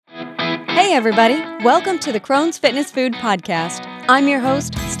Hey everybody, welcome to the Crohn's Fitness Food Podcast. I'm your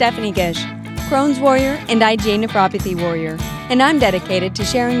host, Stephanie Gish, Crohn's warrior and IgA nephropathy warrior, and I'm dedicated to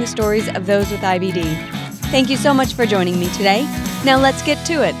sharing the stories of those with IBD. Thank you so much for joining me today. Now let's get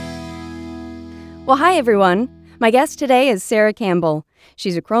to it. Well, hi everyone. My guest today is Sarah Campbell.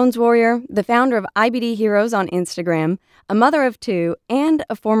 She's a Crohn's warrior, the founder of IBD Heroes on Instagram, a mother of two, and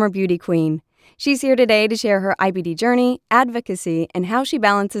a former beauty queen. She's here today to share her IBD journey, advocacy, and how she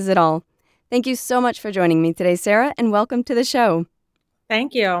balances it all. Thank you so much for joining me today, Sarah, and welcome to the show.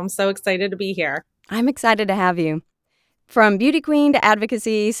 Thank you. I'm so excited to be here. I'm excited to have you. From beauty queen to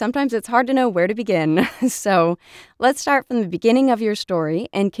advocacy, sometimes it's hard to know where to begin. So let's start from the beginning of your story.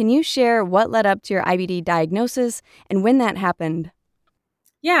 And can you share what led up to your IBD diagnosis and when that happened?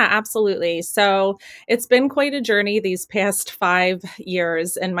 Yeah, absolutely. So it's been quite a journey these past 5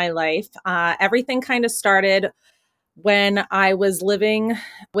 years in my life. Everything kind of started when I was living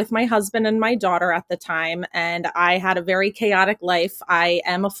with my husband and my daughter at the time, and I had a very chaotic life. I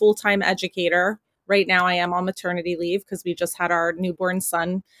am a full-time educator. Right now, I am on maternity leave because we just had our newborn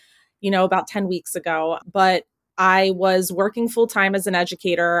son, about 10 weeks ago. But I was working full-time as an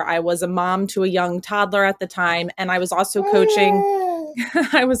educator. I was a mom to a young toddler at the time, and I was also coaching.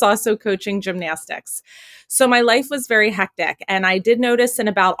 I was also coaching gymnastics. So my life was very hectic. And I did notice in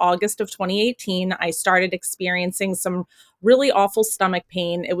about August of 2018, I started experiencing some really awful stomach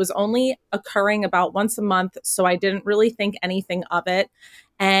pain. It was only occurring about once a month, so I didn't really think anything of it.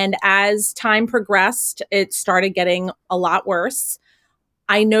 And as time progressed, it started getting a lot worse.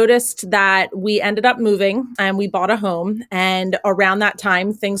 I noticed that we ended up moving and we bought a home. And around that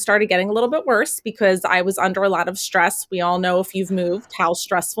time, things started getting a little bit worse because I was under a lot of stress. We all know if you've moved how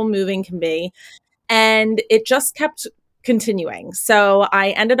stressful moving can be. And it just kept continuing. So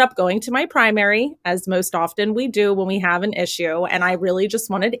I ended up going to my primary, as most often we do when we have an issue. And I really just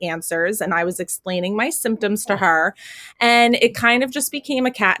wanted answers. And I was explaining my symptoms to her. And it kind of just became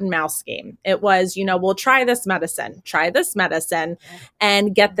a cat and mouse game. It was, we'll try this medicine,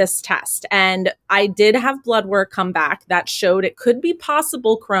 and get this test. And I did have blood work come back that showed it could be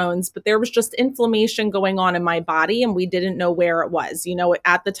possible Crohn's, but there was just inflammation going on in my body and we didn't know where it was.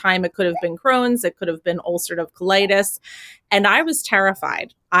 At the time, it could have been Crohn's, it could have been ulcerative colitis. And I was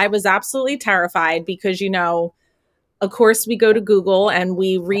terrified. I was absolutely terrified because, of course, we go to Google and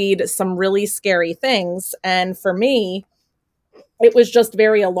we read some really scary things. And for me, it was just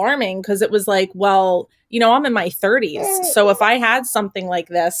very alarming because it was like, well, I'm in my 30s. So if I had something like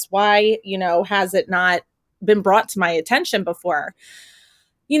this, why, has it not been brought to my attention before?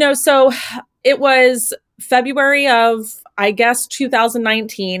 So it was February of, I guess,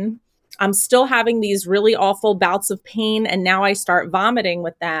 2019. I'm still having these really awful bouts of pain. And now I start vomiting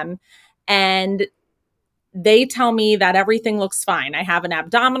with them. And they tell me that everything looks fine. I have an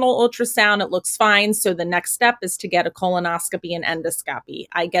abdominal ultrasound. It looks fine. So the next step is to get a colonoscopy and endoscopy.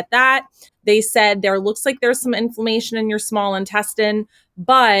 I get that. They said there looks like there's some inflammation in your small intestine,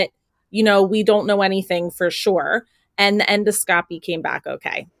 but, we don't know anything for sure. And the endoscopy came back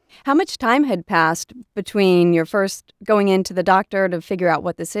okay. How much time had passed between your first going into the doctor to figure out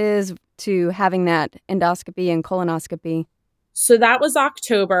what this is to having that endoscopy and colonoscopy? So that was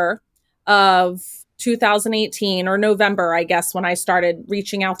October of 2018 or November, I guess, when I started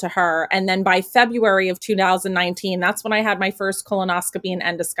reaching out to her. And then by February of 2019, that's when I had my first colonoscopy and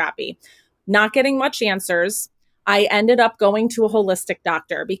endoscopy. Not getting much answers. I ended up going to a holistic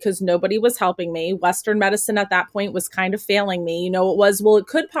doctor because nobody was helping me. Western medicine at that point was kind of failing me. It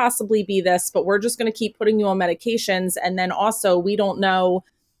could possibly be this, but we're just going to keep putting you on medications. And then also we don't know,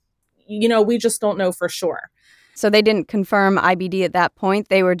 we just don't know for sure. So they didn't confirm IBD at that point.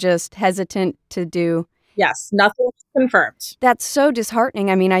 They were just hesitant to do. Yes, nothing was confirmed. That's so disheartening.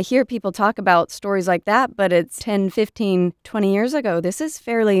 I mean, I hear people talk about stories like that, but it's 10, 15, 20 years ago. This is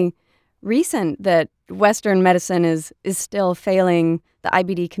fairly recent that Western medicine is still failing the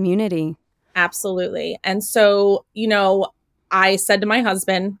IBD community. Absolutely. And so, I said to my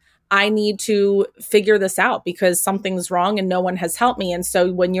husband, I need to figure this out because something's wrong and no one has helped me. And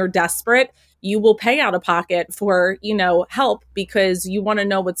so when you're desperate, you will pay out of pocket for, help because you want to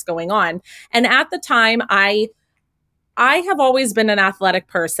know what's going on. And at the time, I have always been an athletic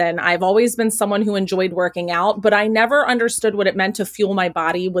person. I've always been someone who enjoyed working out, but I never understood what it meant to fuel my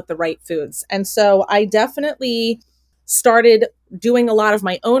body with the right foods. And so I definitely started doing a lot of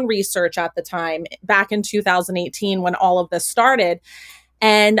my own research at the time, back in 2018 when all of this started.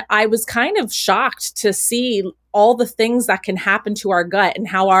 And I was kind of shocked to see all the things that can happen to our gut and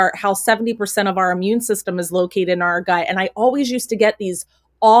how 70% of our immune system is located in our gut. And I always used to get these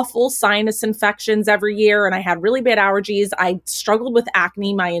awful sinus infections every year, and I had really bad allergies. I struggled with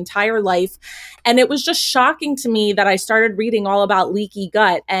acne my entire life. And it was just shocking to me that I started reading all about leaky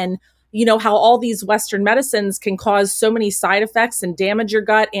gut and how all these Western medicines can cause so many side effects and damage your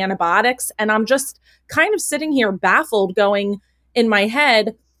gut, antibiotics. And I'm just kind of sitting here baffled, going in my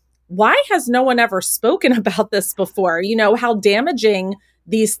head, why has no one ever spoken about this before? How damaging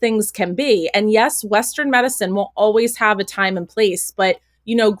these things can be. And yes, Western medicine will always have a time and place. But,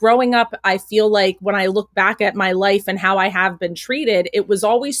 growing up, I feel like when I look back at my life and how I have been treated, it was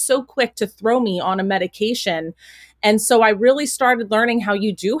always so quick to throw me on a medication. And so I really started learning how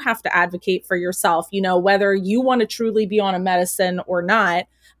you do have to advocate for yourself, whether you want to truly be on a medicine or not,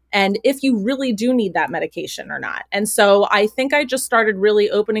 and if you really do need that medication or not. And so I think I just started really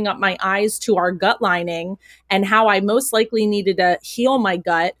opening up my eyes to our gut lining and how I most likely needed to heal my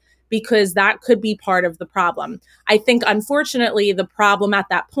gut, because that could be part of the problem. I think, unfortunately, the problem at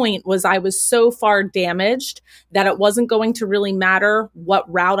that point was I was so far damaged that it wasn't going to really matter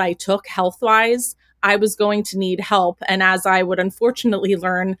what route I took health-wise. I was going to need help. And as I would unfortunately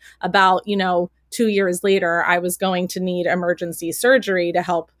learn about, 2 years later, I was going to need emergency surgery to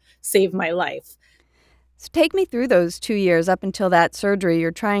help save my life. So take me through those 2 years up until that surgery.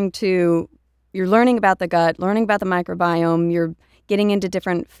 You're learning about the gut, learning about the microbiome, you're getting into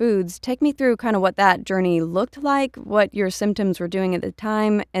different foods. Take me through kind of what that journey looked like, what your symptoms were doing at the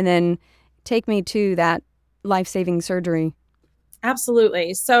time, and then take me to that life-saving surgery.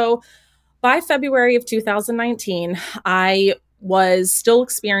 Absolutely. So by February of 2019, I was still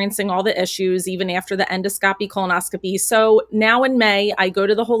experiencing all the issues even after the endoscopy, colonoscopy. So now in May, I go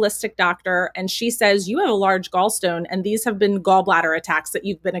to the holistic doctor and she says, you have a large gallstone and these have been gallbladder attacks that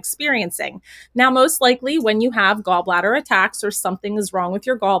you've been experiencing. Now, most likely when you have gallbladder attacks or something is wrong with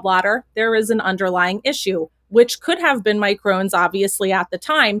your gallbladder, there is an underlying issue, which could have been my Crohn's obviously at the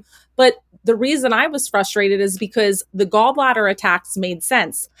time. But the reason I was frustrated is because the gallbladder attacks made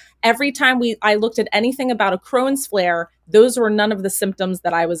sense. Every time I looked at anything about a Crohn's flare, those were none of the symptoms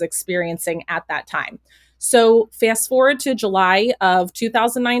that I was experiencing at that time. So fast forward to July of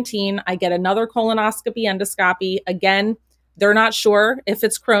 2019, I get another colonoscopy, endoscopy. Again, they're not sure if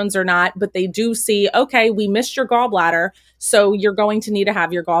it's Crohn's or not, but they do see, okay, we missed your gallbladder, so you're going to need to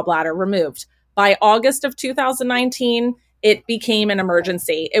have your gallbladder removed. By August of 2019, it became an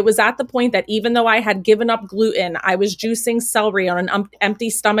emergency. It was at the point that even though I had given up gluten, I was juicing celery on an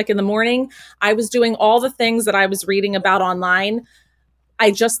empty stomach in the morning. I was doing all the things that I was reading about online. I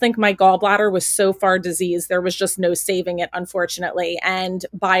just think my gallbladder was so far diseased. There was just no saving it, unfortunately. And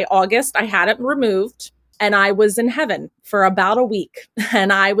by August, I had it removed and I was in heaven for about a week.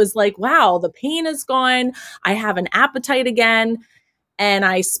 And I was like, wow, the pain is gone. I have an appetite again. And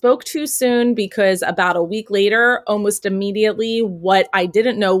I spoke too soon because about a week later, almost immediately, what I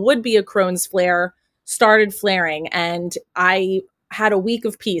didn't know would be a Crohn's flare started flaring. And I had a week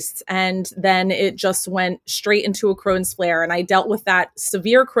of peace. And then it just went straight into a Crohn's flare. And I dealt with that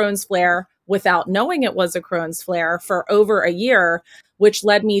severe Crohn's flare without knowing it was a Crohn's flare for over a year, which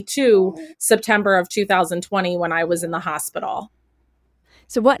led me to September of 2020 when I was in the hospital.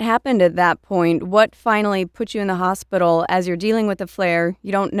 So what happened at that point? What finally put you in the hospital as you're dealing with a flare?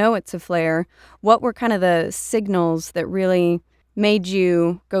 You don't know it's a flare. What were kind of the signals that really made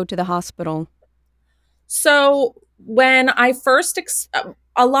you go to the hospital? So when I first,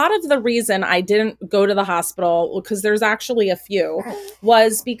 a lot of the reason I didn't go to the hospital, because there's actually a few,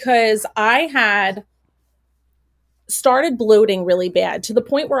 was because I had started bloating really bad to the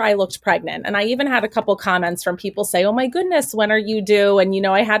point where I looked pregnant. And I even had a couple comments from people say, oh my goodness, when are you due? And,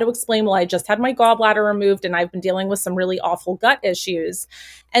 I had to explain, well, I just had my gallbladder removed and I've been dealing with some really awful gut issues.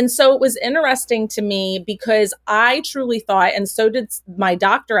 And so it was interesting to me because I truly thought, and so did my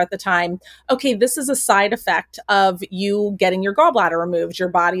doctor at the time, okay, this is a side effect of you getting your gallbladder removed. Your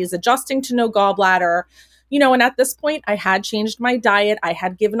body is adjusting to no gallbladder. And at this point, I had changed my diet. I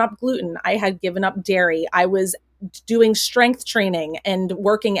had given up gluten. I had given up dairy. I was doing strength training and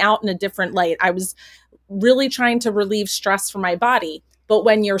working out in a different light. I was really trying to relieve stress from my body. But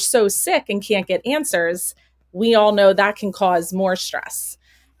when you're so sick and can't get answers, we all know that can cause more stress.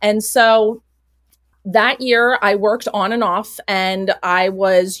 And so that year I worked on and off and I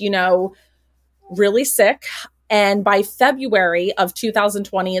was, really sick. And by February of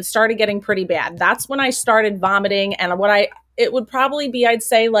 2020, it started getting pretty bad. That's when I started vomiting. And it would probably be, I'd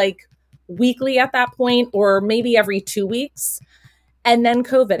say like weekly at that point, or maybe every 2 weeks. And then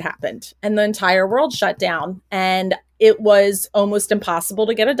COVID happened and the entire world shut down. And it was almost impossible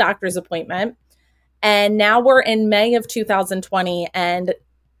to get a doctor's appointment. And now we're in May of 2020 and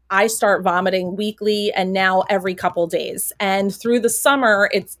I start vomiting weekly and now every couple days. And through the summer,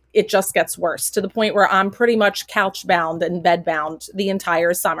 it just gets worse to the point where I'm pretty much couch bound and bed bound the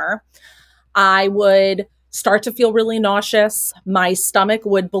entire summer. I would start to feel really nauseous. My stomach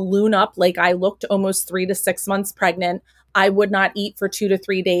would balloon up like I looked almost 3 to 6 months pregnant. I would not eat for 2 to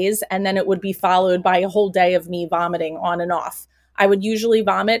 3 days, and then it would be followed by a whole day of me vomiting on and off. I would usually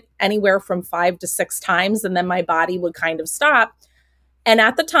vomit anywhere from 5 to 6 times, and then my body would kind of stop. And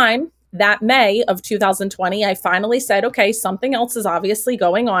at the time, that May of 2020, I finally said, okay, something else is obviously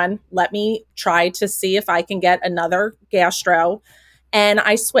going on. Let me try to see if I can get another gastro. And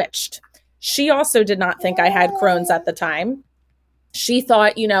I switched. She also did not think I had Crohn's at the time. She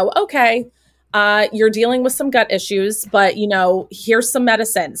thought, okay, you're dealing with some gut issues, but, here's some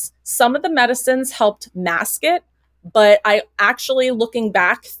medicines. Some of the medicines helped mask it, but I actually, looking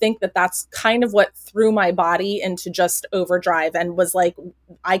back, think that that's kind of what threw my body into just overdrive and was like,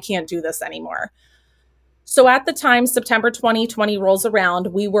 I can't do this anymore. So at the time, September 2020 rolls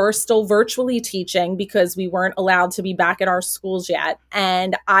around, we were still virtually teaching because we weren't allowed to be back at our schools yet.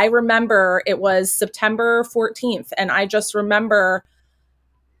 And I remember it was September 14th, and I just remember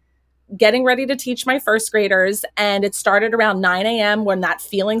getting ready to teach my first graders. And it started around 9 a.m. when that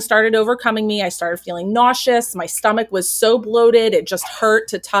feeling started overcoming me. I started feeling nauseous. My stomach was so bloated, it just hurt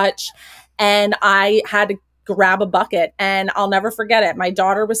to touch. And I had to grab a bucket, and I'll never forget it. My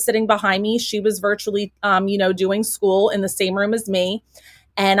daughter was sitting behind me. She was virtually, doing school in the same room as me.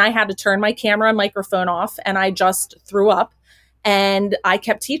 And I had to turn my camera and microphone off, and I just threw up. And I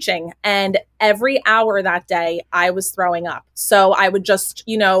kept teaching. And every hour that day, I was throwing up. So I would just,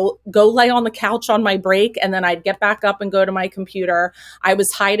 go lay on the couch on my break, and then I'd get back up and go to my computer. I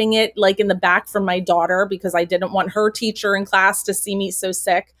was hiding it like in the back from my daughter because I didn't want her teacher in class to see me so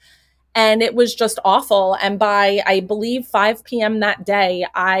sick. And it was just awful. And by, I believe, 5 p.m. that day,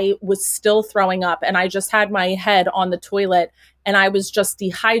 I was still throwing up, and I just had my head on the toilet, and I was just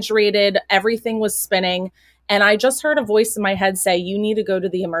dehydrated. Everything was spinning. And I just heard a voice in my head say, you need to go to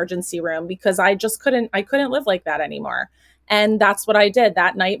the emergency room, because I couldn't live like that anymore. And that's what I did.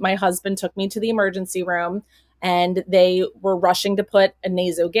 That night, my husband took me to the emergency room, and they were rushing to put a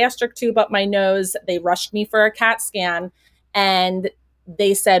nasogastric tube up my nose. They rushed me for a CAT scan, and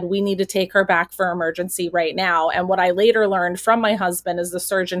they said, we need to take her back for emergency right now. And what I later learned from my husband is the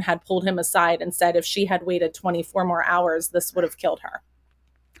surgeon had pulled him aside and said, if she had waited 24 more hours, this would have killed her.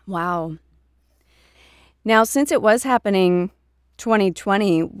 Wow. Now, since it was happening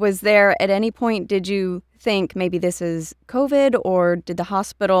 2020, was there at any point, did you think maybe this is COVID, or did the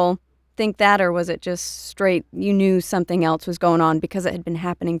hospital think that, or was it just straight, you knew something else was going on because it had been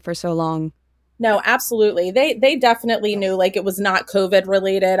happening for so long? No, absolutely. They definitely knew, like, it was not COVID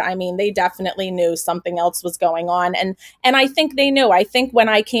related. I mean, they definitely knew something else was going on. And I think they knew. I think when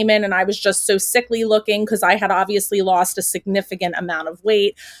I came in and I was just so sickly looking, because I had obviously lost a significant amount of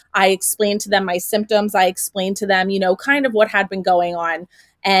weight, I explained to them my symptoms. I explained to them, kind of what had been going on.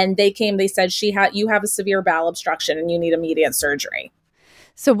 And they said, you have a severe bowel obstruction and you need immediate surgery.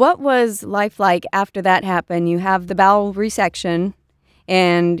 So what was life like after that happened? You have the bowel resection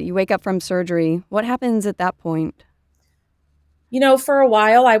and you wake up from surgery. What happens at that point? For a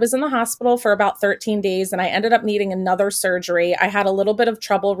while, I was in the hospital for about 13 days, and I ended up needing another surgery. I had a little bit of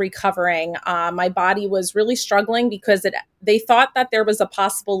trouble recovering. My body was really struggling because they thought that there was a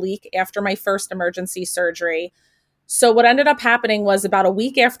possible leak after my first emergency surgery. So what ended up happening was, about a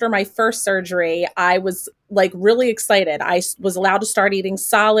week after my first surgery, I was like really excited. I was allowed to start eating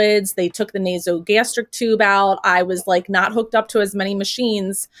solids. They took the nasogastric tube out. I was like not hooked up to as many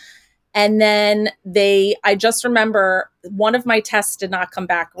machines. And then I just remember one of my tests did not come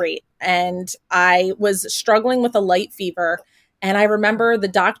back great. And I was struggling with a light fever. And I remember the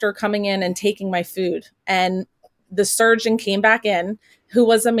doctor coming in and taking my food. And the surgeon came back in, who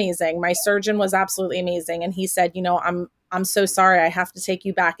was amazing. My surgeon was absolutely amazing. And he said, I'm so sorry. I have to take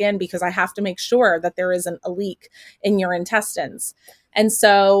you back in because I have to make sure that there isn't a leak in your intestines. And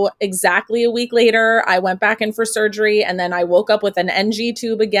so exactly a week later, I went back in for surgery, and then I woke up with an NG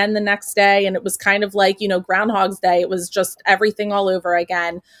tube again the next day. And it was kind of like, Groundhog's Day. It was just everything all over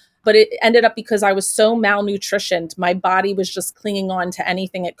again. But it ended up because I was so malnutritioned, my body was just clinging on to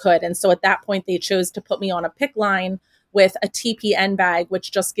anything it could. And so at that point, they chose to put me on a PICC line with a TPN bag,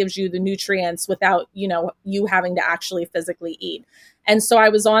 which just gives you the nutrients without, you having to actually physically eat. And so I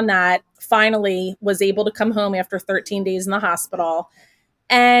was on that, finally was able to come home after 13 days in the hospital.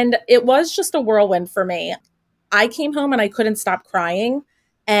 And it was just a whirlwind for me. I came home and I couldn't stop crying.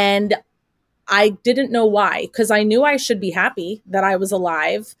 And I didn't know why, because I knew I should be happy that I was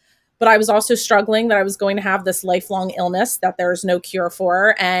alive. but I was also struggling that I was going to have this lifelong illness that there's no cure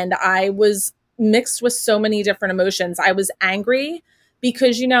for. And I was mixed with so many different emotions. I was angry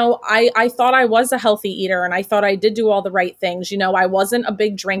because, I thought I was a healthy eater and I thought I did do all the right things. I wasn't a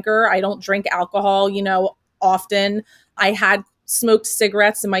big drinker. I don't drink alcohol, often. I had smoked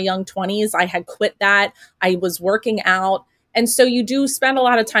cigarettes in my young 20s. I had quit that. I was working out. And so you do spend a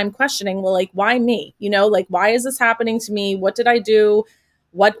lot of time questioning, well, like, why me? Like, why is this happening to me? What did I do?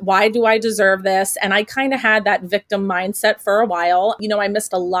 Why do I deserve this? And I kind of had that victim mindset for a while. I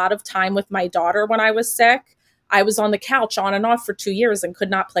missed a lot of time with my daughter when I was sick. I was on the couch on and off for 2 years and could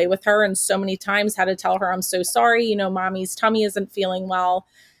not play with her. And so many times had to tell her, I'm so sorry, mommy's tummy isn't feeling well.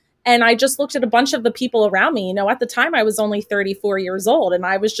 And I just looked at a bunch of the people around me. At the time I was only 34 years old. And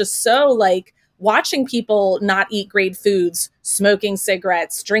I was just so like watching people not eat great foods, smoking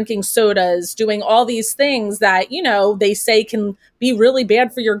cigarettes, drinking sodas, doing all these things that, they say can be really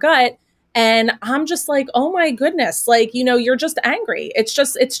bad for your gut. And I'm just like, oh my goodness, like, you're just angry. It's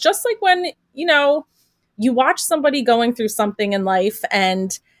just like when, you watch somebody going through something in life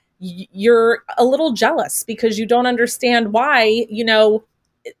and you're a little jealous because you don't understand why,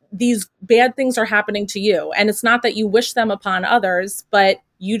 these bad things are happening to you. And it's not that you wish them upon others, but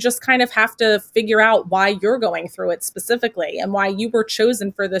you just kind of have to figure out why you're going through it specifically and why you were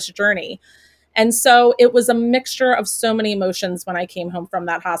chosen for this journey. And so it was a mixture of so many emotions when I came home from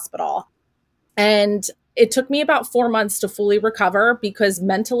that hospital. And it took me about 4 months to fully recover because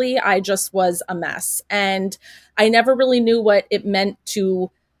mentally I just was a mess. And I never really knew what it meant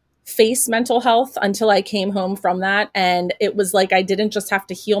to face mental health until I came home from that. And it was like I didn't just have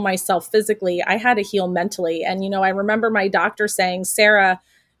to heal myself physically, I had to heal mentally. And, I remember my doctor saying, Sarah,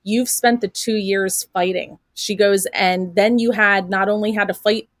 you've spent the 2 years fighting. She goes, and then you had not only had to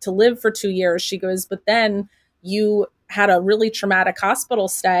fight to live for 2 years, she goes, but then you had a really traumatic hospital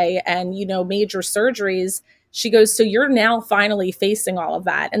stay and, major surgeries. She goes, so you're now finally facing all of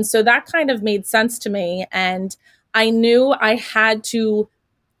that. And so that kind of made sense to me. And I knew I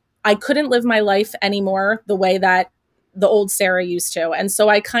couldn't live my life anymore the way that the old Sarah used to. And so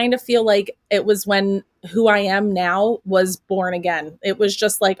I kind of feel like it was when who I am now was born again. It was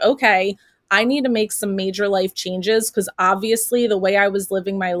just like, okay, I need to make some major life changes because obviously the way I was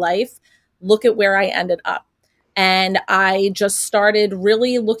living my life, look at where I ended up. And I just started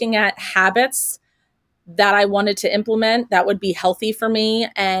really looking at habits that I wanted to implement that would be healthy for me,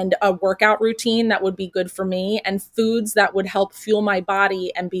 and a workout routine that would be good for me, and foods that would help fuel my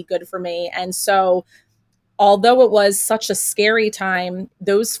body and be good for me. And so, although it was such a scary time,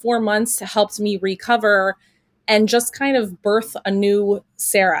 those 4 months helped me recover and just kind of birth a new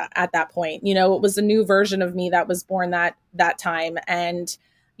Sarah at that point. It was a new version of me that was born that time. And,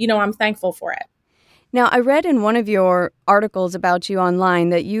 I'm thankful for it. Now, I read in one of your articles about you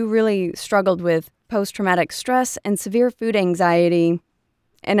online that you really struggled with post-traumatic stress and severe food anxiety.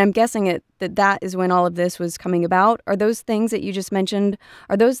 And I'm guessing that is when all of this was coming about. Are those things that you just mentioned,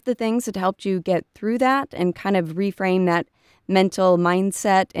 are those the things that helped you get through that and kind of reframe that mental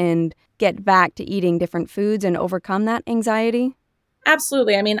mindset and get back to eating different foods and overcome that anxiety?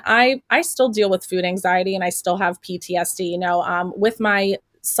 Absolutely. I mean, I still deal with food anxiety and I still have PTSD. With my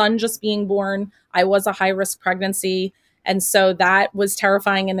son just being born, I was a high risk pregnancy. And so that was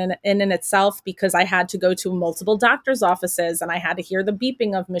terrifying in itself because I had to go to multiple doctor's offices and I had to hear the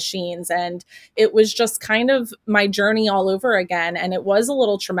beeping of machines. And it was just kind of my journey all over again. And it was a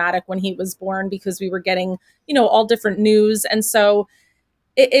little traumatic when he was born because we were getting, all different news. And so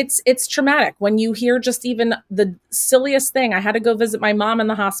it's traumatic when you hear just even the silliest thing. I had to go visit my mom in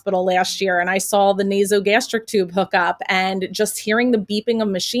the hospital last year and I saw the nasogastric tube hook up and just hearing the beeping of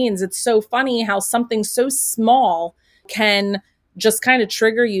machines. It's so funny how something so small can just kind of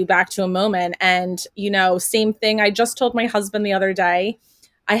trigger you back to a moment. And, same thing. I just told my husband the other day,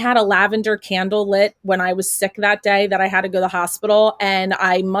 I had a lavender candle lit when I was sick that day that I had to go to the hospital, and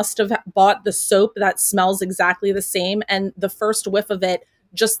I must have bought the soap that smells exactly the same. And the first whiff of it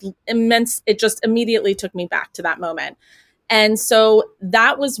it just immediately took me back to that moment. And so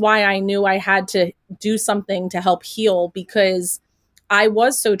that was why I knew I had to do something to help heal, because I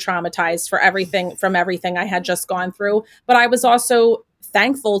was so traumatized from everything I had just gone through. But I was also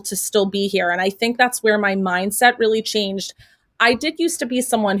thankful to still be here. And I think that's where my mindset really changed. I did used to be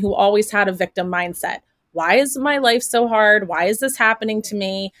someone who always had a victim mindset. Why is my life so hard? Why is this happening to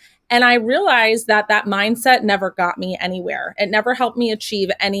me? And I realized that mindset never got me anywhere. It never helped me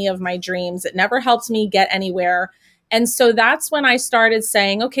achieve any of my dreams. It never helped me get anywhere. And so that's when I started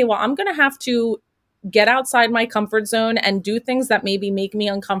saying, okay, well, I'm going to have to get outside my comfort zone and do things that maybe make me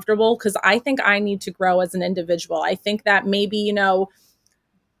uncomfortable, because I think I need to grow as an individual. I think that maybe,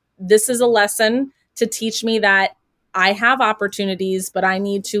 this is a lesson to teach me that I have opportunities, but I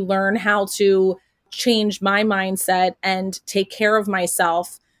need to learn how to change my mindset and take care of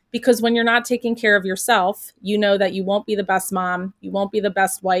myself. Because when you're not taking care of yourself, you know that you won't be the best mom, you won't be the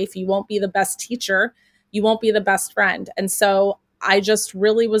best wife, you won't be the best teacher, you won't be the best friend. And so I just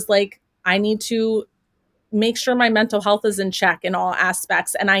really was like, I need to make sure my mental health is in check in all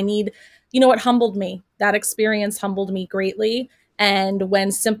aspects. And I need, it humbled me. That experience humbled me greatly. And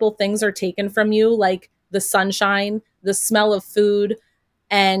when simple things are taken from you, like the sunshine, the smell of food,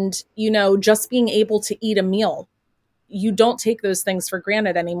 and, just being able to eat a meal, you don't take those things for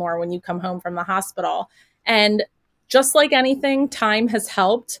granted anymore when you come home from the hospital. And just like anything, time has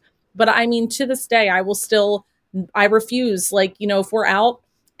helped. But I mean, to this day, I refuse. Like, if we're out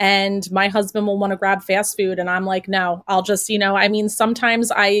and my husband will want to grab fast food and I'm like, no, I'll just,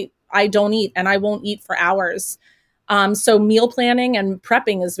 sometimes I don't eat and I won't eat for hours. So meal planning and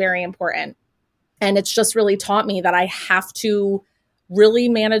prepping is very important. And it's just really taught me that I have to really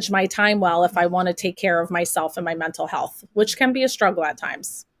manage my time well if I want to take care of myself and my mental health, which can be a struggle at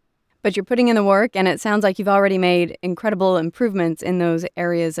times. But you're putting in the work, and it sounds like you've already made incredible improvements in those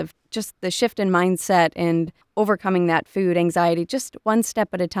areas of just the shift in mindset and overcoming that food anxiety, just one step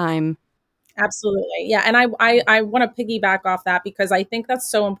at a time. Absolutely. Yeah. And I want to piggyback off that because I think that's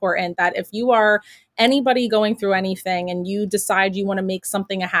so important that if you are anybody going through anything and you decide you want to make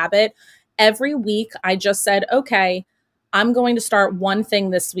something a habit, every week I just said, okay, I'm going to start one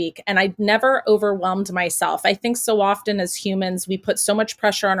thing this week. And I never overwhelmed myself. I think so often as humans, we put so much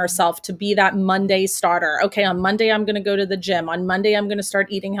pressure on ourselves to be that Monday starter. Okay, on Monday, I'm going to go to the gym. On Monday, I'm going to start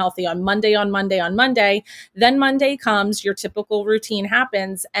eating healthy. On Monday. Then Monday comes, your typical routine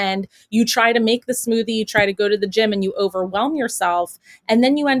happens, and you try to make the smoothie, you try to go to the gym, and you overwhelm yourself. And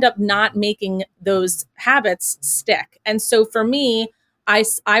then you end up not making those habits stick. And so for me,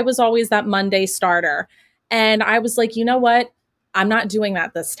 I was always that Monday starter. And I was like, you know what? I'm not doing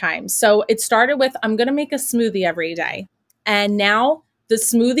that this time. So it started with, I'm going to make a smoothie every day. And now the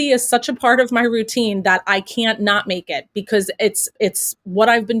smoothie is such a part of my routine that I can't not make it because it's what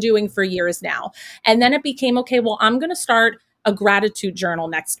I've been doing for years now. And then it became, okay, well, I'm going to start a gratitude journal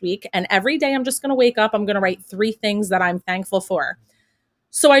next week. And every day I'm just going to wake up, I'm going to write 3 things that I'm thankful for.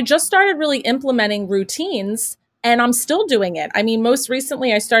 So I just started really implementing routines and I'm still doing it. I mean, most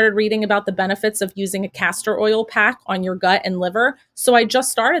recently I started reading about the benefits of using a castor oil pack on your gut and liver. So I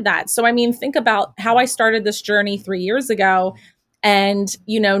just started that. So I mean, think about how I started this journey 3 years ago. And,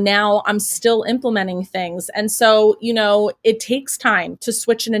 now I'm still implementing things. And so, it takes time to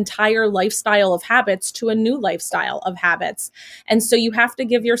switch an entire lifestyle of habits to a new lifestyle of habits. And so you have to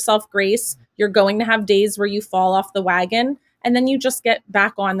give yourself grace. You're going to have days where you fall off the wagon and then you just get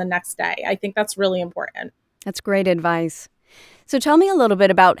back on the next day. I think that's really important. That's great advice. So tell me a little bit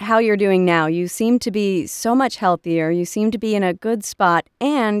about how you're doing now. You seem to be so much healthier. You seem to be in a good spot,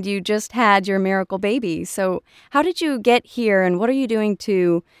 and you just had your miracle baby. So how did you get here, and what are you doing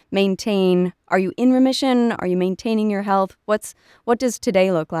to maintain? Are you in remission? Are you maintaining your health? What does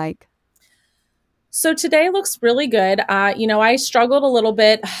today look like? So today looks really good. I struggled a little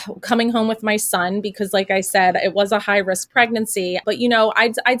bit coming home with my son because, like I said, it was a high risk pregnancy. But,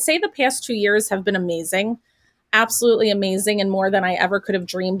 I'd say the past 2 years have been amazing, absolutely amazing, and more than I ever could have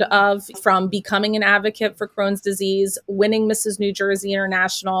dreamed of, from becoming an advocate for Crohn's disease, winning Mrs. New Jersey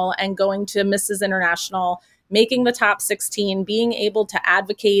International and going to Mrs. International, making the top 16, being able to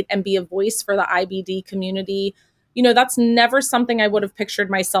advocate and be a voice for the IBD community. That's never something I would have pictured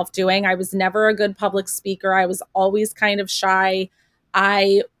myself doing. I was never a good public speaker. I was always kind of shy.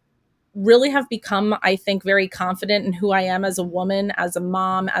 I really have become, I think, very confident in who I am as a woman, as a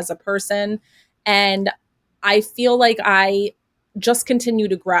mom, as a person. And I feel like I just continue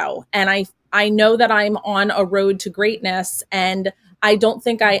to grow. And I know that I'm on a road to greatness. And I don't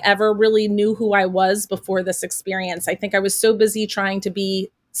think I ever really knew who I was before this experience. I think I was so busy trying to be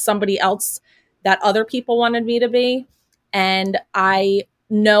somebody else that other people wanted me to be. And I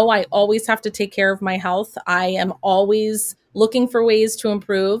know I always have to take care of my health. I am always looking for ways to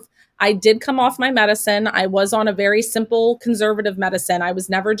improve. I did come off my medicine. I was on a very simple conservative medicine. I was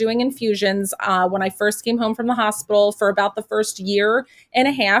never doing infusions. When I first came home from the hospital, for about the first year and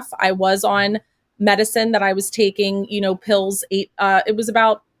a half, I was on medicine that I was taking, pills, it was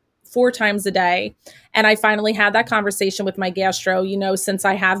about 4 times a day. And I finally had that conversation with my gastro, since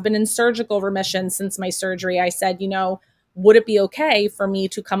I have been in surgical remission since my surgery. I said, would it be okay for me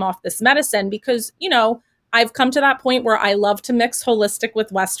to come off this medicine? Because, I've come to that point where I love to mix holistic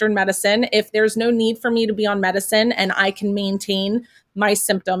with Western medicine. If there's no need for me to be on medicine and I can maintain my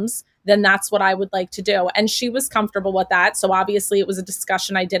symptoms, then that's what I would like to do. And she was comfortable with that. So obviously it was a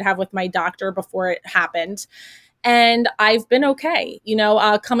discussion I did have with my doctor before it happened. And I've been okay.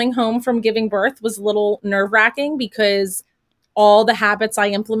 Coming home from giving birth was a little nerve wracking because all the habits I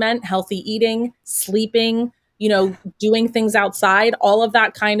implement, healthy eating, sleeping, doing things outside, all of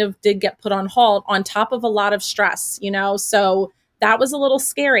that kind of did get put on hold on top of a lot of stress. So that was a little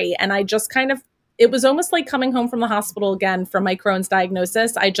scary. And I just it was almost like coming home from the hospital again from my Crohn's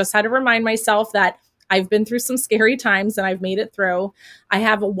diagnosis. I just had to remind myself that I've been through some scary times and I've made it through. I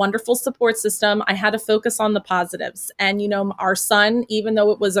have a wonderful support system. I had to focus on the positives. And, our son, even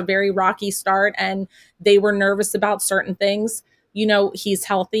though it was a very rocky start and they were nervous about certain things, he's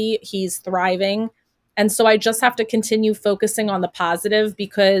healthy, he's thriving. And so I just have to continue focusing on the positive,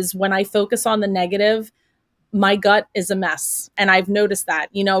 because when I focus on the negative, my gut is a mess. And I've noticed that,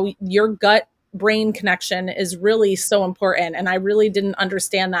 your gut brain connection is really so important. And I really didn't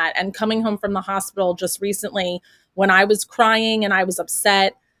understand that. And coming home from the hospital just recently, when I was crying and I was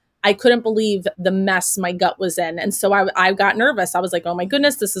upset, I couldn't believe the mess my gut was in. And so I got nervous. I was like, oh my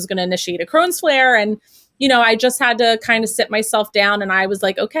goodness, this is going to initiate a Crohn's flare. And, I just had to kind of sit myself down, and I was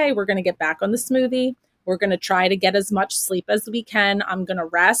like, okay, we're going to get back on the smoothie. We're going to try to get as much sleep as we can. I'm going to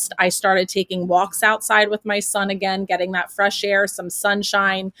rest. I started taking walks outside with my son again, getting that fresh air, some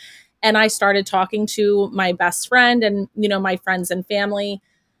sunshine. And I started talking to my best friend and, my friends and family.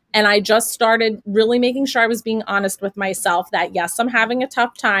 And I just started really making sure I was being honest with myself that, yes, I'm having a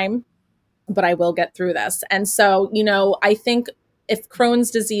tough time, but I will get through this. And so, I think if Crohn's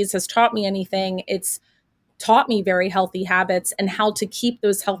disease has taught me anything, it's taught me very healthy habits and how to keep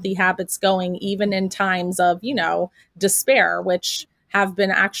those healthy habits going, even in times of, despair, which have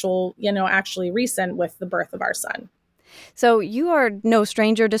been actually recent with the birth of our son. So you are no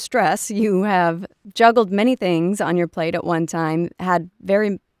stranger to stress. You have juggled many things on your plate at one time, had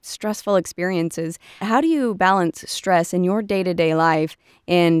very stressful experiences. How do you balance stress in your day-to-day life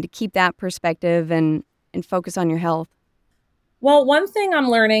and keep that perspective and focus on your health? Well, one thing I'm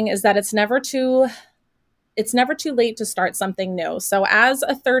learning is that it's never too late to start something new. So as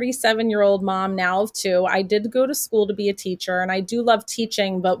a 37-year-old mom now of two, I did go to school to be a teacher, and I do love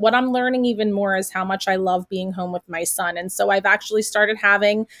teaching, but what I'm learning even more is how much I love being home with my son. And so I've actually started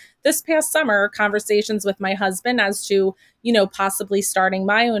having this past summer conversations with my husband as to, possibly starting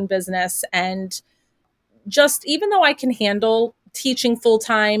my own business. And just, even though I can handle teaching full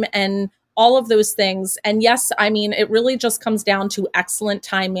time and all of those things. And yes, I mean, it really just comes down to excellent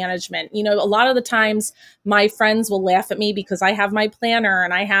time management. A lot of the times my friends will laugh at me because I have my planner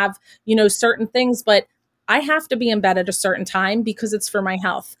and I have, certain things, but I have to be in bed at a certain time because it's for my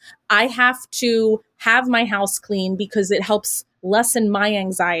health. I have to have my house clean because it helps lessen my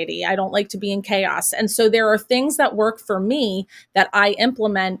anxiety. I don't like to be in chaos. And so there are things that work for me that I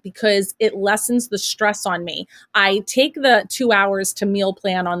implement because it lessens the stress on me. I take the 2 hours to meal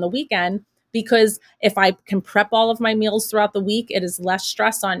plan on the weekend because if I can prep all of my meals throughout the week, it is less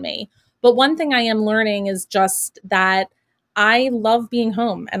stress on me. But one thing I am learning is just that I love being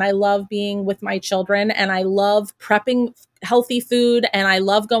home and I love being with my children and I love prepping healthy food and I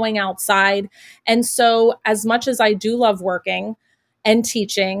love going outside. And so, as much as I do love working and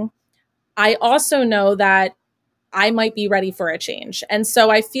teaching, I also know that I might be ready for a change. And so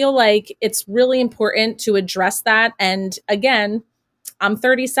I feel like it's really important to address that. And again, I'm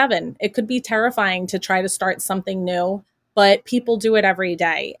 37. It could be terrifying to try to start something new, but people do it every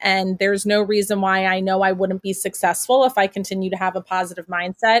day. And there's no reason why I know I wouldn't be successful if I continue to have a positive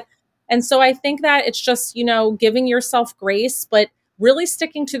mindset. And so I think that it's just, giving yourself grace, but really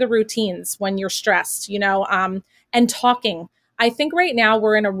sticking to the routines when you're stressed, and talking. I think right now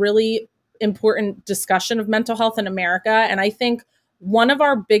we're in a really important discussion of mental health in America. And I think one of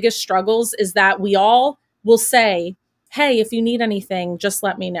our biggest struggles is that we all will say, hey, if you need anything, just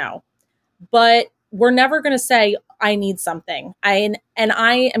let me know. But we're never going to say, I need something. And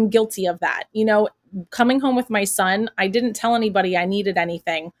I am guilty of that. Coming home with my son, I didn't tell anybody I needed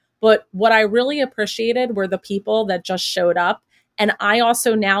anything. But what I really appreciated were the people that just showed up. And I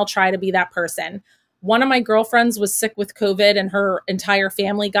also now try to be that person. One of my girlfriends was sick with COVID and her entire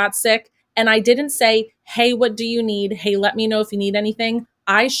family got sick. And I didn't say, hey, what do you need? Hey, let me know if you need anything.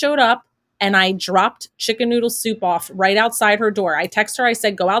 I showed up and I dropped chicken noodle soup off right outside her door. I text her, I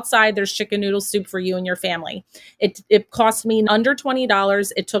said, go outside, there's chicken noodle soup for you and your family. It cost me under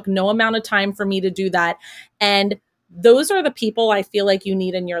 $20. It took no amount of time for me to do that. And those are the people I feel like you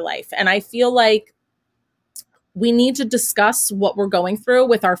need in your life. And I feel like we need to discuss what we're going through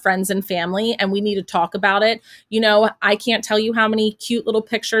with our friends and family, and we need to talk about it. I can't tell you how many cute little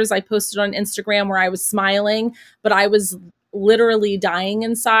pictures I posted on Instagram where I was smiling, but I was literally dying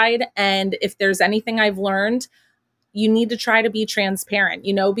inside. And if there's anything I've learned, you need to try to be transparent,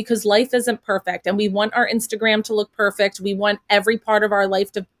 because life isn't perfect and we want our Instagram to look perfect. We want every part of our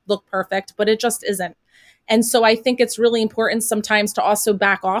life to look perfect, but it just isn't. And so I think it's really important sometimes to also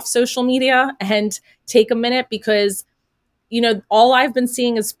back off social media and take a minute, because all I've been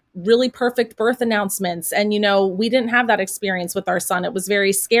seeing is really perfect birth announcements. And, we didn't have that experience with our son. It was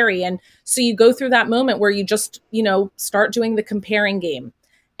very scary. And so you go through that moment where you just, start doing the comparing game.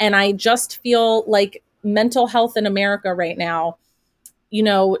 And I just feel like mental health in America right now, you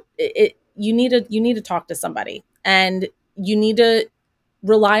need to talk to somebody, and you need to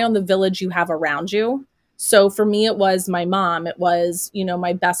rely on the village you have around you. So for me, it was my mom, it was,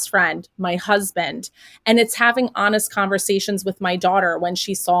 my best friend, my husband, and it's having honest conversations with my daughter when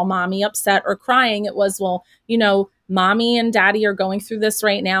she saw mommy upset or crying. It was, well, mommy and daddy are going through this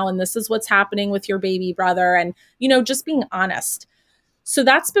right now, and this is what's happening with your baby brother. And, just being honest. So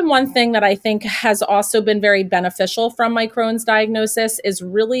that's been one thing that I think has also been very beneficial from my Crohn's diagnosis, is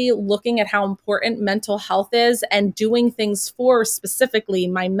really looking at how important mental health is and doing things for specifically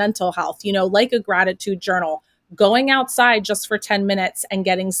my mental health, like a gratitude journal, going outside just for 10 minutes and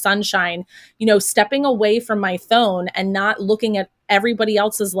getting sunshine, stepping away from my phone and not looking at everybody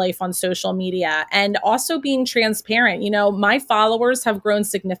else's life on social media, and also being transparent. My followers have grown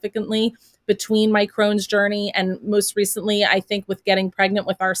significantly between my Crohn's journey and most recently, I think, with getting pregnant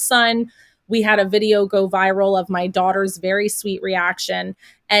with our son. We had a video go viral of my daughter's very sweet reaction.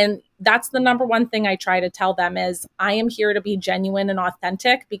 And that's the number one thing I try to tell them is I am here to be genuine and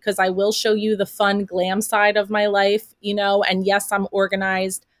authentic, because I will show you the fun glam side of my life, and yes, I'm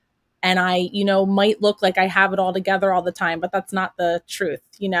organized and I, might look like I have it all together all the time, but that's not the truth.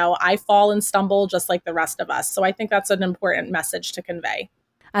 I fall and stumble just like the rest of us. So I think that's an important message to convey.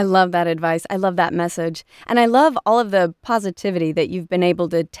 I love that advice. I love that message. And I love all of the positivity that you've been able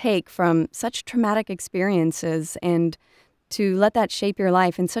to take from such traumatic experiences and to let that shape your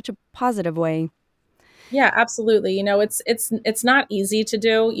life in such a positive way. Yeah, absolutely. It's not easy to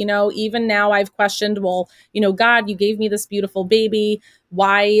do. Even now I've questioned, well, God, you gave me this beautiful baby.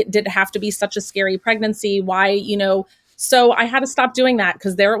 Why did it have to be such a scary pregnancy? Why, so I had to stop doing that,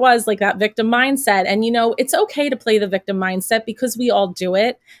 because there it was, like that victim mindset. And it's okay to play the victim mindset, because we all do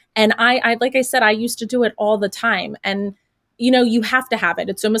it. And I like I said, I used to do it all the time. And you have to have it.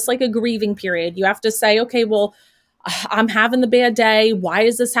 It's almost like a grieving period. You have to say, okay, well, I'm having the bad day. Why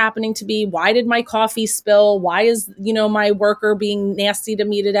is this happening to me? Why did my coffee spill? Why is, my worker being nasty to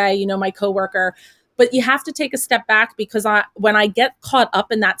me today, my coworker? But you have to take a step back, because when I get caught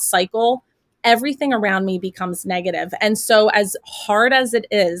up in that cycle, everything around me becomes negative. And so as hard as it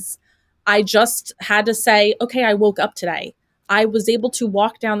is, I just had to say, okay, I woke up today. I was able to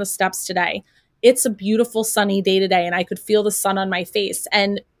walk down the steps today. It's a beautiful sunny day today, and I could feel the sun on my face.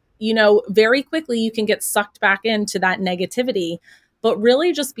 And very quickly you can get sucked back into that negativity, but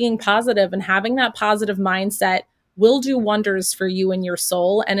really just being positive and having that positive mindset will do wonders for you and your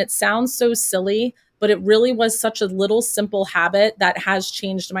soul. And it sounds so silly, but it really was such a little simple habit that has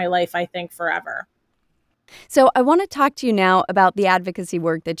changed my life, I think, forever. So I want to talk to you now about the advocacy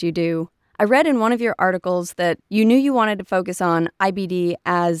work that you do. I read in one of your articles that you knew you wanted to focus on IBD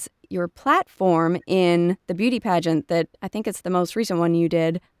as your platform in the beauty pageant that I think it's the most recent one you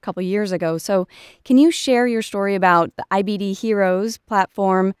did a couple years ago. So can you share your story about the IBD Heroes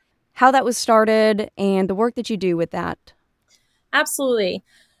platform, how that was started, and the work that you do with that? Absolutely.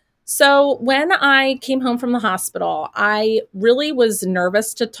 So when I came home from the hospital, I really was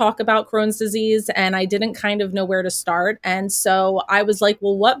nervous to talk about Crohn's disease, and I didn't kind of know where to start. And so I was like,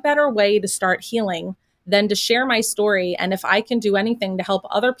 well, what better way to start healing than to share my story? And if I can do anything to help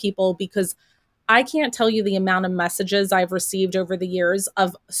other people, because I can't tell you the amount of messages I've received over the years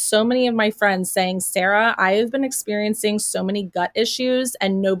of so many of my friends saying, Sarah, I have been experiencing so many gut issues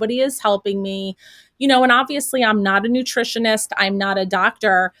and nobody is helping me. And obviously I'm not a nutritionist, I'm not a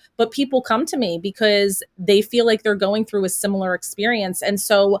doctor, but people come to me because they feel like they're going through a similar experience. And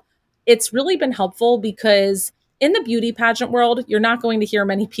so it's really been helpful, because in the beauty pageant world, you're not going to hear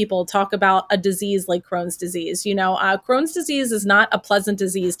many people talk about a disease like Crohn's disease. Crohn's disease is not a pleasant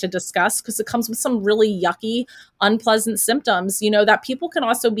disease to discuss, because it comes with some really yucky, unpleasant symptoms, that people can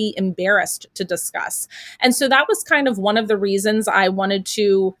also be embarrassed to discuss. And so that was kind of one of the reasons I wanted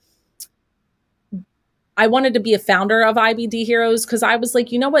to be a founder of IBD Heroes, because I was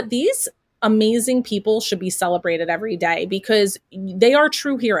like, you know what, these amazing people should be celebrated every day because they are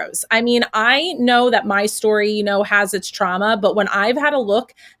true heroes. I mean, I know that my story, has its trauma, but when I've had a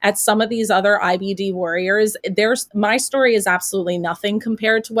look at some of these other IBD warriors, my story is absolutely nothing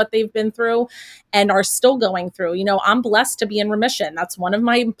compared to what they've been through and are still going through. I'm blessed to be in remission. That's one of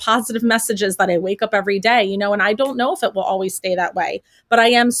my positive messages that I wake up every day, and I don't know if it will always stay that way, but I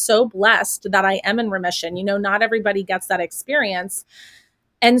am so blessed that I am in remission. Not everybody gets that experience.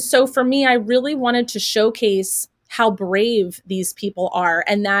 And so for me, I really wanted to showcase how brave these people are,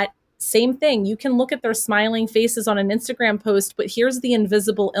 and that same thing, you can look at their smiling faces on an Instagram post, but here's the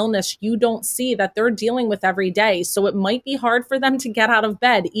invisible illness you don't see that they're dealing with every day. So it might be hard for them to get out of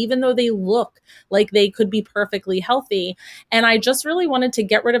bed, even though they look like they could be perfectly healthy. And I just really wanted to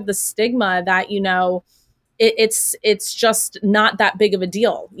get rid of the stigma that, it's just not that big of a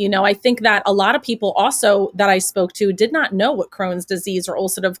deal. I think that a lot of people also that I spoke to did not know what Crohn's disease or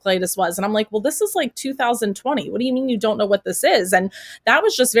ulcerative colitis was. And I'm like, well, this is like 2020. What do you mean you don't know what this is? And that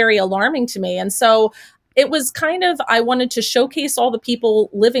was just very alarming to me. And so it was kind of, I wanted to showcase all the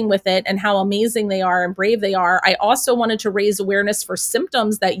people living with it and how amazing they are and brave they are. I also wanted to raise awareness for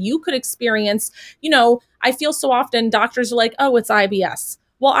symptoms that you could experience. I feel so often doctors are like, oh, it's IBS.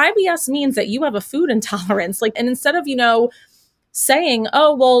 Well, IBS means that you have a food intolerance. And instead of, saying,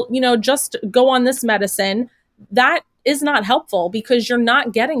 oh, well, just go on this medicine, that is not helpful because you're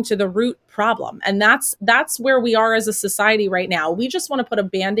not getting to the root problem. And that's where we are as a society right now. We just want to put a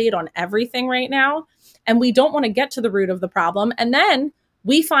Band-Aid on everything right now. And we don't want to get to the root of the problem. And then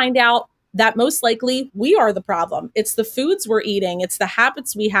we find out that most likely we are the problem. It's the foods we're eating. It's the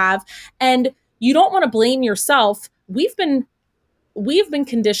habits we have. And you don't want to blame yourself. We've been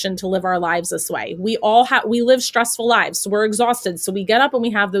conditioned to live our lives this way. We live stressful lives. So we're exhausted. So we get up and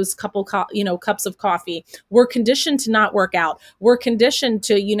we have those cups of coffee. We're conditioned to not work out. We're conditioned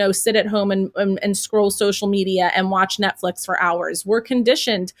to, sit at home and scroll social media and watch Netflix for hours. We're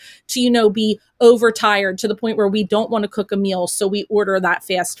conditioned to, be overtired to the point where we don't want to cook a meal. So we order that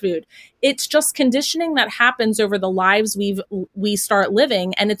fast food. It's just conditioning that happens over the lives we start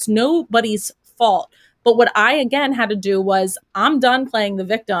living, and it's nobody's fault. But what I, again, had to do was, I'm done playing the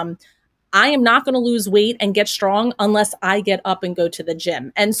victim. I am not going to lose weight and get strong unless I get up and go to the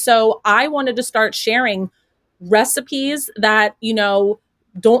gym. And so I wanted to start sharing recipes that,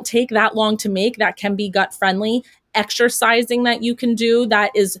 don't take that long to make, that can be gut friendly, exercising that you can do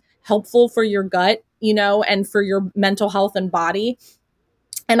that is helpful for your gut, and for your mental health and body.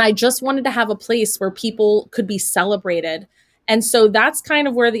 And I just wanted to have a place where people could be celebrated. And so that's kind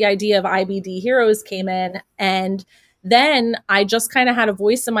of where the idea of IBD Heroes came in. And then I just kind of had a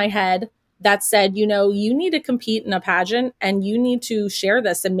voice in my head that said, you need to compete in a pageant and you need to share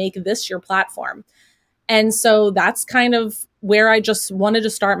this and make this your platform. And so that's kind of where I just wanted to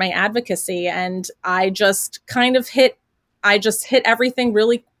start my advocacy. And I just hit everything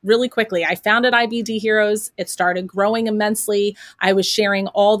really, really quickly. I founded IBD Heroes. It started growing immensely. I was sharing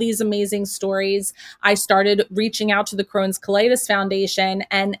all these amazing stories. I started reaching out to the Crohn's Colitis Foundation,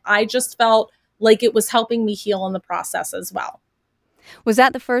 and I just felt like it was helping me heal in the process as well. Was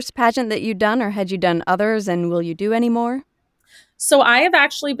that the first pageant that you'd done, or had you done others, and will you do any more? So I have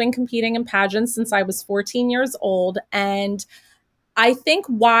actually been competing in pageants since I was 14 years old, and I think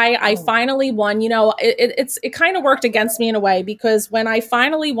why I finally won, it kind of worked against me in a way, because when I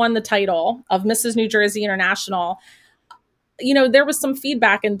finally won the title of Mrs. New Jersey International, there was some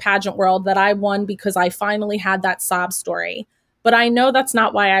feedback in pageant world that I won because I finally had that sob story. But I know that's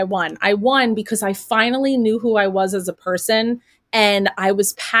not why I won. I won because I finally knew who I was as a person, and I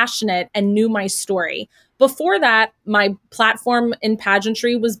was passionate and knew my story. Before that, my platform in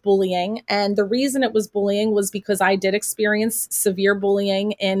pageantry was bullying. And the reason it was bullying was because I did experience severe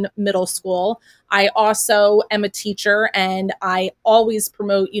bullying in middle school. I also am a teacher, and I always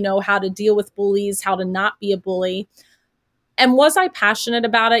promote, how to deal with bullies, how to not be a bully. And was I passionate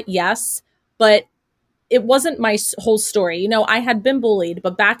about it? Yes. But it wasn't my whole story. I had been bullied,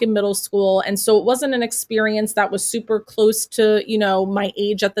 but back in middle school. And so it wasn't an experience that was super close to, my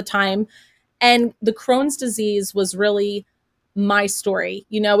age at the time. And the Crohn's disease was really my story.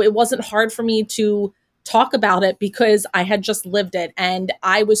 It wasn't hard for me to talk about it because I had just lived it. And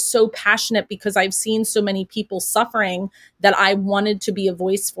I was so passionate because I've seen so many people suffering that I wanted to be a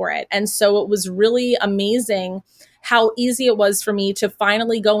voice for it. And so it was really amazing how easy it was for me to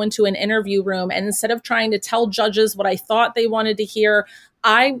finally go into an interview room, and instead of trying to tell judges what I thought they wanted to hear,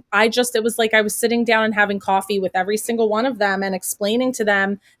 it was like I was sitting down and having coffee with every single one of them and explaining to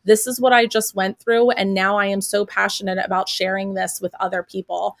them, this is what I just went through. And now I am so passionate about sharing this with other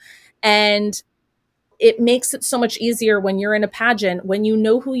people. And it makes it so much easier when you're in a pageant, when you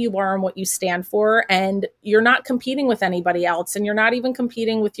know who you are and what you stand for, and you're not competing with anybody else, and you're not even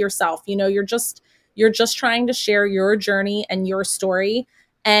competing with yourself. You're just trying to share your journey and your story.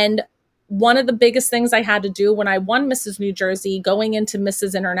 And one of the biggest things I had to do when I won Mrs. New Jersey, going into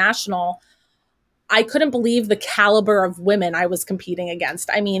Mrs. International, I couldn't believe the caliber of women I was competing against.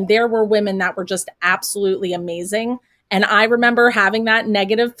 I mean, there were women that were just absolutely amazing. And I remember having that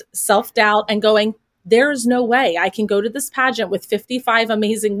negative self-doubt and going, there's no way I can go to this pageant with 55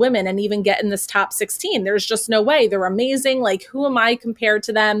 amazing women and even get in this top 16. There's just no way. They're amazing. Like, who am I compared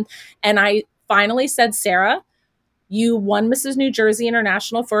to them? And I finally said, Sarah, you won Mrs. New Jersey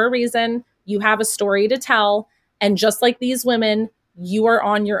International for a reason. You have a story to tell. And just like these women, you are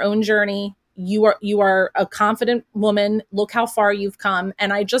on your own journey. You are a confident woman. Look how far you've come.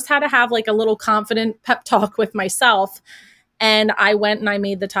 And I just had to have like a little confident pep talk with myself. And I went and I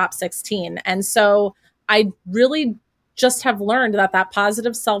made the top 16. And so I really just have learned that that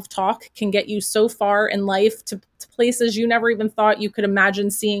positive self-talk can get you so far in life to places you never even thought you could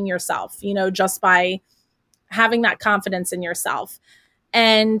imagine seeing yourself, just by having that confidence in yourself.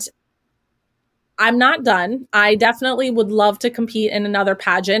 And I'm not done. I definitely would love to compete in another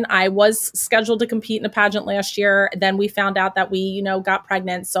pageant. I was scheduled to compete in a pageant last year. Then we found out that we, got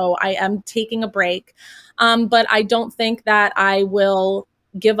pregnant. So I am taking a break. But I don't think that I will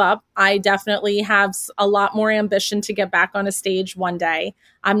give up. I definitely have a lot more ambition to get back on a stage one day.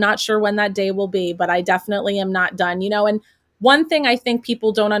 I'm not sure when that day will be, but I definitely am not done, and one thing I think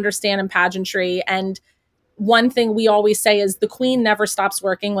people don't understand in pageantry, and one thing we always say is the queen never stops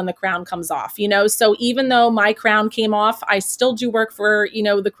working when the crown comes off, So even though my crown came off, I still do work for,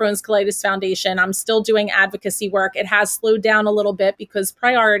 the Crohn's Colitis Foundation. I'm still doing advocacy work. It has slowed down a little bit because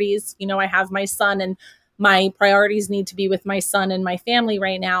priorities, I have my son, and my priorities need to be with my son and my family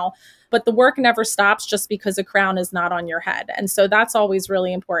right now. But the work never stops just because a crown is not on your head. And so that's always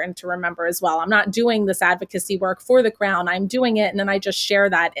really important to remember as well. I'm not doing this advocacy work for the crown. I'm doing it, and then I just share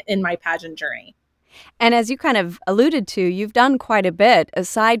that in my pageant journey. And as you kind of alluded to, you've done quite a bit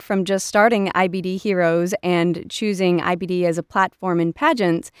aside from just starting IBD Heroes and choosing IBD as a platform in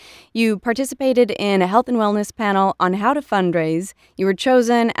pageants. You participated in a health and wellness panel on how to fundraise. You were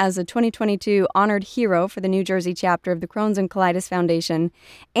chosen as a 2022 honored hero for the New Jersey chapter of the Crohn's and Colitis Foundation.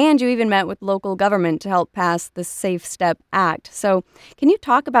 And you even met with local government to help pass the Safe Step Act. So can you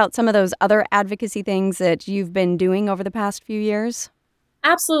talk about some of those other advocacy things that you've been doing over the past few years?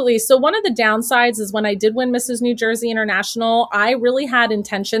 Absolutely. So one of the downsides is when I did win Mrs. New Jersey International, I really had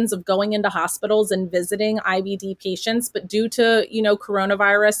intentions of going into hospitals and visiting IBD patients, but due to,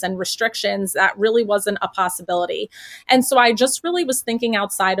 coronavirus and restrictions, that really wasn't a possibility. And so I just really was thinking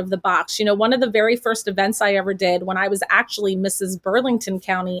outside of the box. One of the very first events I ever did when I was actually Mrs. Burlington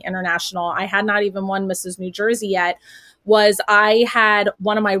County International, I had not even won Mrs. New Jersey yet, was I had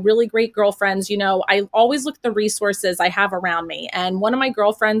one of my really great girlfriends. I always look at the resources I have around me. And one of my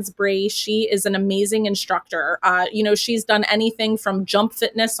girlfriends, Bree, she is an amazing instructor. She's done anything from jump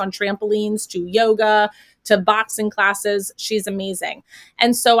fitness on trampolines to yoga to boxing classes. She's amazing.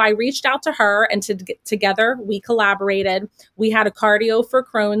 And so I reached out to her, and together we collaborated. We had a Cardio for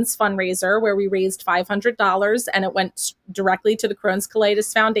Crohn's fundraiser where we raised $500, and it went directly to the Crohn's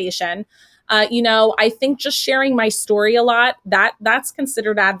Colitis Foundation. I think just sharing my story a lot, that's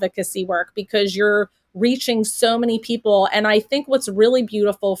considered advocacy work because you're reaching so many people. And I think what's really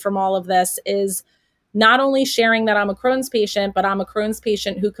beautiful from all of this is not only sharing that I'm a Crohn's patient, but I'm a Crohn's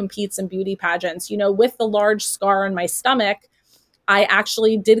patient who competes in beauty pageants. With the large scar on my stomach, I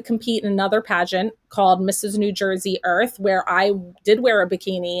actually did compete in another pageant called Mrs. New Jersey Earth, where I did wear a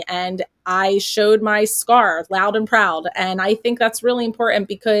bikini and I showed my scar loud and proud. And I think that's really important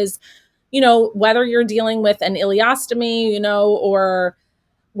because whether you're dealing with an ileostomy, or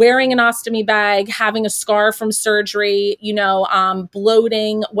wearing an ostomy bag, having a scar from surgery,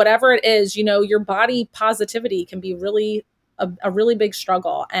 bloating, whatever it is, your body positivity can be really a really big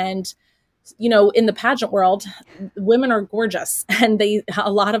struggle. And in the pageant world, women are gorgeous, and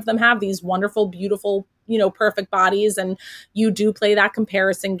a lot of them have these wonderful, beautiful, perfect bodies, and you do play that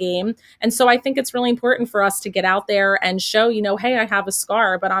comparison game. And so I think it's really important for us to get out there and show, hey, I have a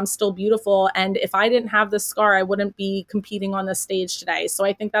scar, but I'm still beautiful. And if I didn't have this scar, I wouldn't be competing on the stage today. So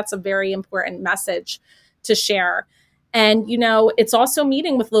I think that's a very important message to share. And, it's also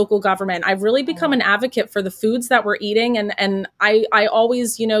meeting with local government. I've really become an advocate for the foods that we're eating. And I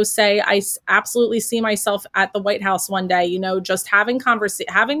always, say I absolutely see myself at the White House one day, just having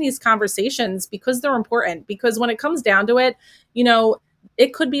these conversations because they're important. Because when it comes down to it,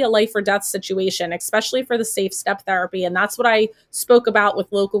 it could be a life or death situation, especially for the safe step therapy. And that's what I spoke about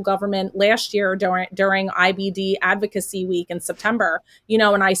with local government last year during IBD Advocacy Week in September.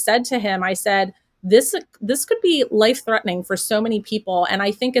 And I said to him, I said, this could be life threatening for so many people. And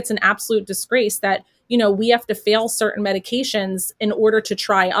I think it's an absolute disgrace that, we have to fail certain medications in order to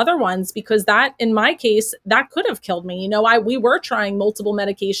try other ones, because that, in my case, that could have killed me. We were trying multiple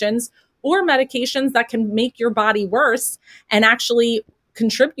medications or medications that can make your body worse and actually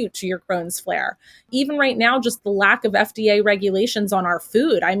contribute to your Crohn's flare. Even right now, just the lack of FDA regulations on our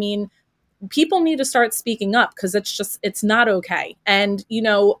food. I mean, people need to start speaking up, because it's not okay. And,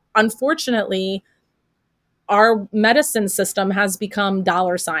 unfortunately, our medicine system has become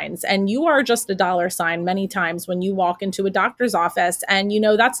dollar signs, and you are just a dollar sign many times when you walk into a doctor's office. And,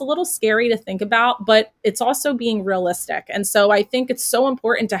 that's a little scary to think about, but it's also being realistic. And so I think it's so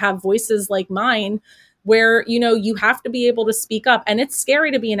important to have voices like mine where, you have to be able to speak up. And it's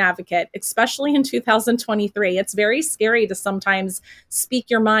scary to be an advocate, especially in 2023. It's very scary to sometimes speak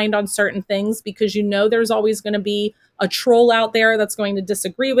your mind on certain things, because there's always going to be a troll out there that's going to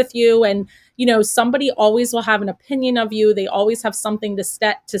disagree with you. And, somebody always will have an opinion of you. They always have something to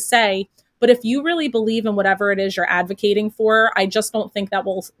say. But if you really believe in whatever it is you're advocating for, I just don't think that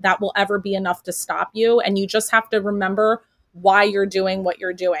will ever be enough to stop you. And you just have to remember why you're doing what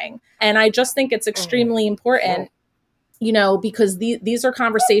you're doing. And I just think it's extremely important, because these are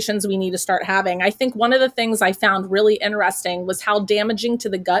conversations we need to start having. I think one of the things I found really interesting was how damaging to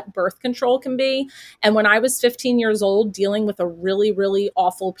the gut birth control can be. And when I was 15 years old, dealing with a really, really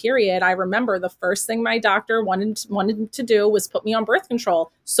awful period, I remember the first thing my doctor wanted to do was put me on birth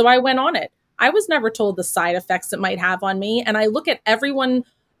control. So I went on it. I was never told the side effects it might have on me. And I look at every one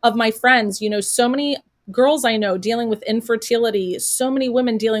of my friends, so many girls I know dealing with infertility, so many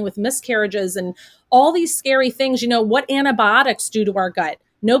women dealing with miscarriages and all these scary things. What antibiotics do to our gut?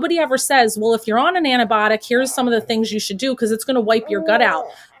 Nobody ever says, well, if you're on an antibiotic, here's some of the things you should do, because it's going to wipe your gut out.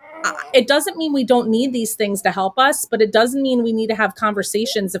 It doesn't mean we don't need these things to help us, but it doesn't mean we need to have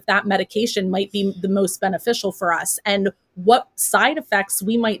conversations if that medication might be the most beneficial for us, and what side effects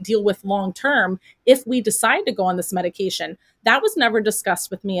we might deal with long term if we decide to go on this medication. That was never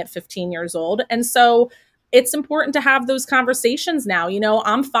discussed with me at 15 years old. And so it's important to have those conversations now.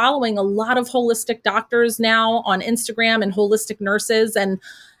 I'm following a lot of holistic doctors now on Instagram and holistic nurses, and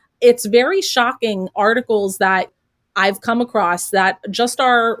it's very shocking articles that I've come across that just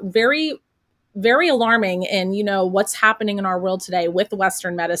are very, very alarming in, what's happening in our world today with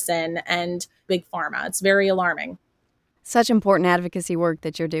Western medicine and big pharma. It's very alarming. Such important advocacy work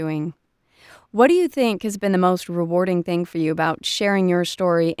that you're doing. What do you think has been the most rewarding thing for you about sharing your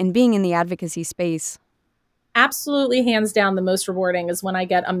story and being in the advocacy space? Absolutely, hands down, the most rewarding is when I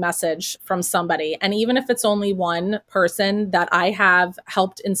get a message from somebody. And even if it's only one person that I have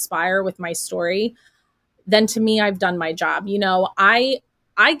helped inspire with my story, then to me, I've done my job. I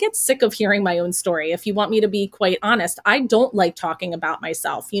get sick of hearing my own story. If you want me to be quite honest, I don't like talking about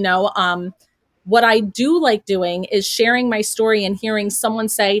myself. What I do like doing is sharing my story and hearing someone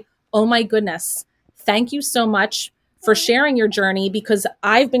say, oh my goodness, thank you so much for sharing your journey, because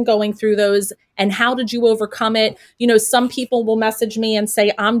I've been going through those. And how did you overcome it? Some people will message me and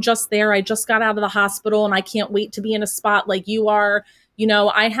say, I'm just there. I just got out of the hospital and I can't wait to be in a spot like you are.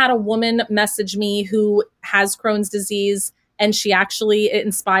 I had a woman message me who has Crohn's disease, and it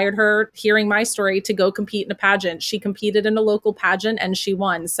inspired her hearing my story to go compete in a pageant. She competed in a local pageant and she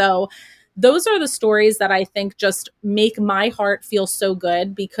won. So those are the stories that I think just make my heart feel so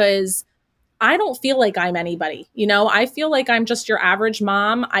good, because I don't feel like I'm anybody. I feel like I'm just your average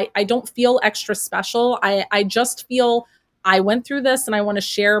mom. I don't feel extra special. I just feel I went through this, and I want to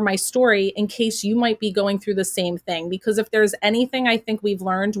share my story in case you might be going through the same thing. Because if there's anything I think we've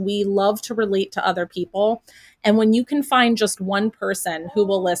learned, we love to relate to other people. And when you can find just one person who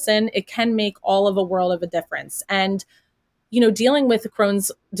will listen, it can make all of a world of a difference. And dealing with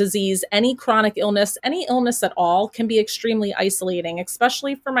Crohn's disease, any chronic illness, any illness at all, can be extremely isolating,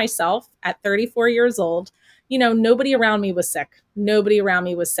 especially for myself at 34 years old. Nobody around me was sick. Nobody around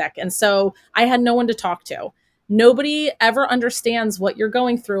me was sick. And so I had no one to talk to. Nobody ever understands what you're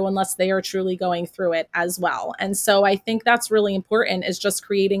going through unless they are truly going through it as well. And so I think that's really important, is just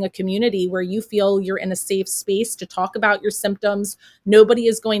creating a community where you feel you're in a safe space to talk about your symptoms. Nobody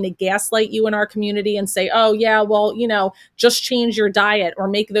is going to gaslight you in our community and say, oh yeah, well, just change your diet, or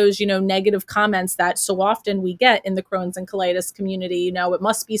make those, negative comments that so often we get in the Crohn's and colitis community. It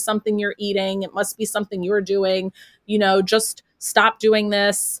must be something you're eating. It must be something you're doing, just stop doing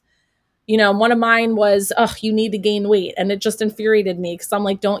this. One of mine was, oh, you need to gain weight. And it just infuriated me because I'm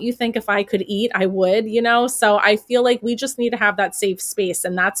like, don't you think if I could eat, I would, So I feel like we just need to have that safe space.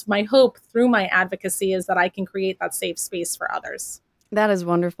 And that's my hope through my advocacy, is that I can create that safe space for others. That is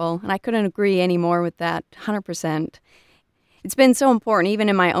wonderful. And I couldn't agree any more with that, 100%. It's been so important, even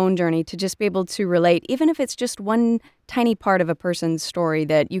in my own journey, to just be able to relate, even if it's just one tiny part of a person's story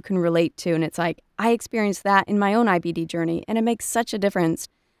that you can relate to. And it's like, I experienced that in my own IBD journey, and it makes such a difference.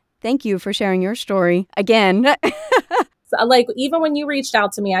 Thank you for sharing your story again. So, like, even when you reached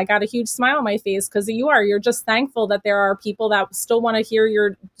out to me, I got a huge smile on my face because you're just thankful that there are people that still want to hear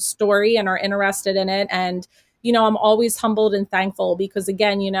your story and are interested in it. And, I'm always humbled and thankful because,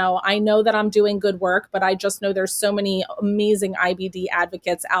 again, I know that I'm doing good work, but I just know there's so many amazing IBD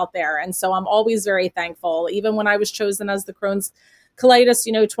advocates out there. And so I'm always very thankful. Even when I was chosen as the Crohn's colitis,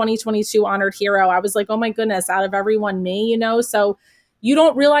 2022 honored hero, I was like, oh my goodness, out of everyone, me, so you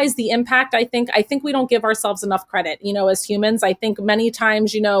don't realize the impact. I think we don't give ourselves enough credit, as humans. I think many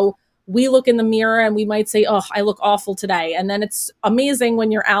times, we look in the mirror and we might say, oh, I look awful today. And then it's amazing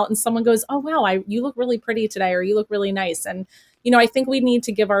when you're out and someone goes, oh, wow, you look really pretty today, or you look really nice. And, I think we need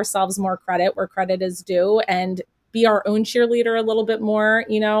to give ourselves more credit where credit is due and be our own cheerleader a little bit more.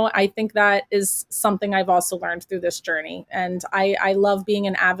 I think that is something I've also learned through this journey. And I love being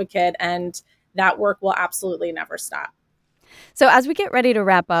an advocate, and that work will absolutely never stop. So as we get ready to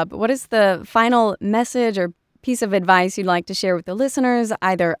wrap up, what is the final message or piece of advice you'd like to share with the listeners,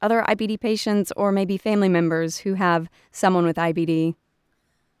 either other IBD patients or maybe family members who have someone with IBD?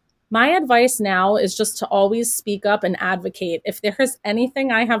 My advice now is just to always speak up and advocate. If there is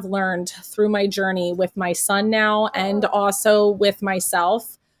anything I have learned through my journey with my son now and also with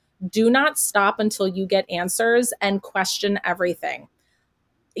myself, do not stop until you get answers and question everything.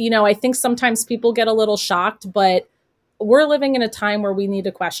 I think sometimes people get a little shocked, but we're living in a time where we need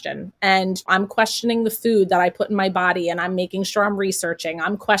to question. And I'm questioning the food that I put in my body, and I'm making sure I'm researching.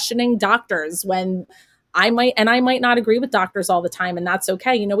 I'm questioning doctors when I might not agree with doctors all the time, and that's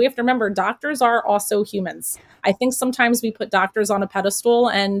okay. We have to remember doctors are also humans. I think sometimes we put doctors on a pedestal,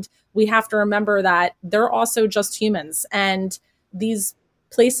 and we have to remember that they're also just humans. And these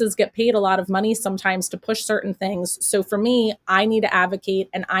places get paid a lot of money sometimes to push certain things. So for me, I need to advocate,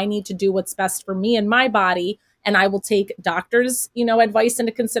 and I need to do what's best for me and my body. And I will take doctors, advice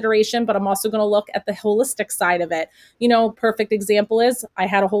into consideration, but I'm also going to look at the holistic side of it. Perfect example is I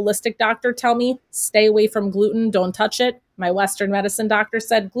had a holistic doctor tell me, stay away from gluten, don't touch it. My Western medicine doctor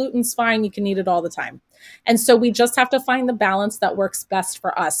said, gluten's fine, you can eat it all the time. And so we just have to find the balance that works best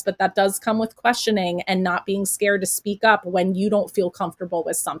for us. But that does come with questioning and not being scared to speak up when you don't feel comfortable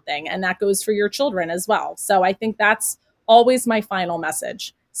with something. And that goes for your children as well. So I think that's always my final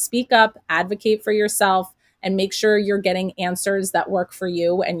message. Speak up, advocate for yourself, and make sure you're getting answers that work for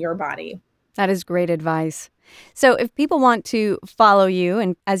you and your body. That is great advice. So if people want to follow you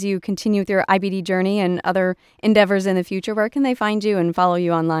and as you continue with your IBD journey and other endeavors in the future, where can they find you and follow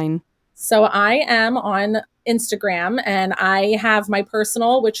you online? So I am on Instagram, and I have my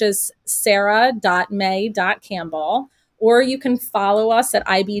personal, which is sarah.may.campbell. Or you can follow us at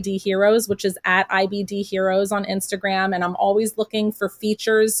IBD Heroes, which is at IBD Heroes on Instagram. And I'm always looking for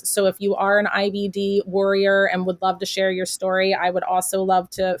features. So if you are an IBD warrior and would love to share your story, I would also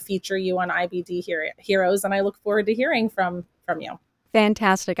love to feature you on IBD Heroes. And I look forward to hearing from you.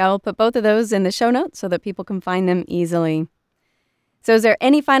 Fantastic. I will put both of those in the show notes so that people can find them easily. So is there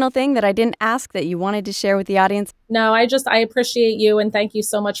any final thing that I didn't ask that you wanted to share with the audience? No, I appreciate you, and thank you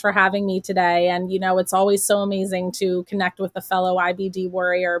so much for having me today. And, it's always so amazing to connect with a fellow IBD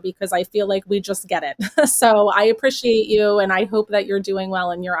warrior because I feel like we just get it. So I appreciate you, and I hope that you're doing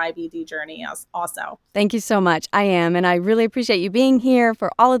well in your IBD journey also. Thank you so much. I am, and I really appreciate you being here,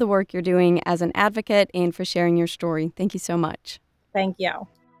 for all of the work you're doing as an advocate, and for sharing your story. Thank you so much. Thank you.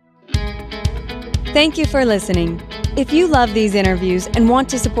 Thank you for listening. If you love these interviews and want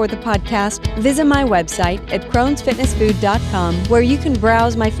to support the podcast, visit my website at crohnsfitnessfood.com, where you can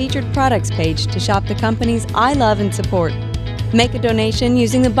browse my featured products page to shop the companies I love and support. Make a donation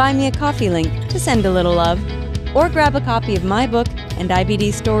using the Buy Me a Coffee link to send a little love, or grab a copy of my book and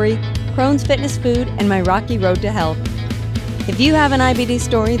IBD story, Crohn's Fitness Food and My Rocky Road to Health. If you have an IBD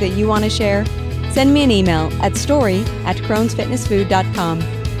story that you want to share, send me an email at story@crohnsfitnessfood.com.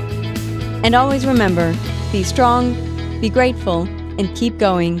 And always remember, be strong, be grateful, and keep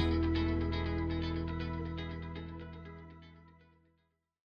going.